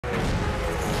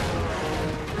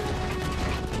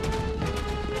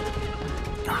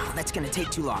that's gonna take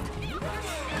too long.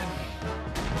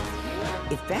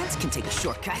 If Vance can take a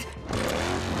shortcut,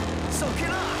 so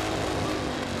can I!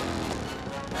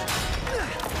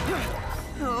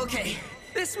 Okay,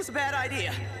 this was a bad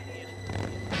idea.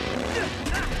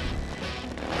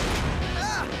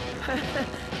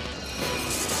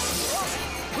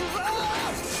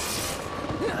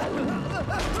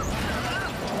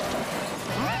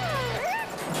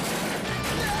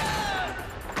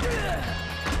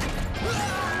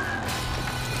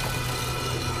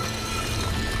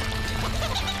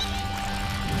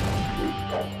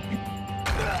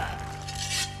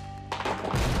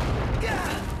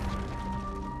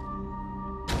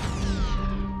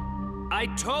 I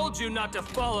told you not to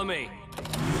follow me!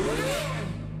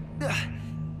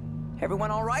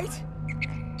 Everyone all right?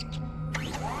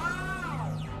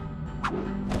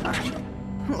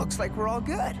 Looks like we're all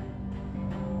good.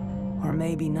 Or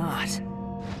maybe not.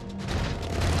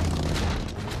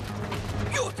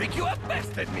 You think you have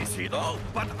bested me, Sido,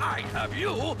 but I have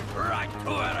you right to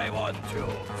where I want you.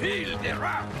 Feel the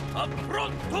wrath of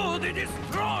Pronto the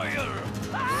Destroyer!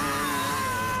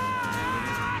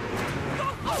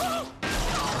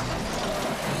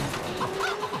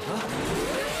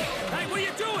 Hey, what are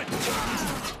you doing?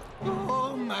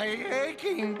 Oh, my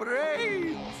aching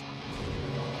brains!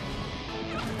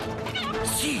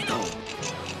 Sido!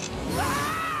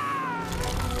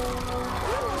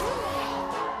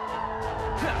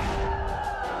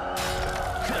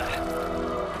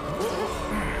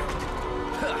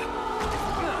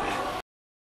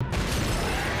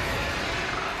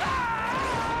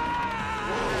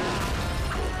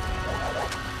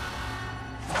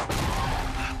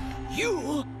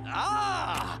 You?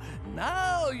 Ah!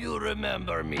 Now you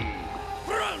remember me.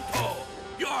 Pronto!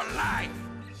 Your life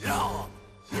long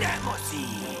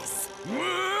nemesis!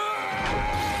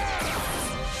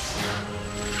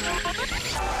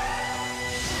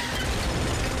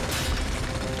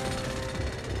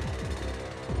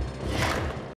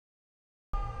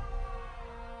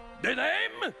 The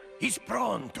name is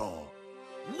Pronto.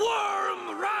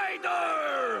 Worm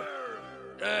Rider!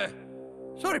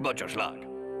 Sorry about your slug.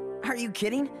 Are you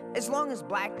kidding? As long as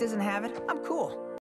Black doesn't have it, I'm cool.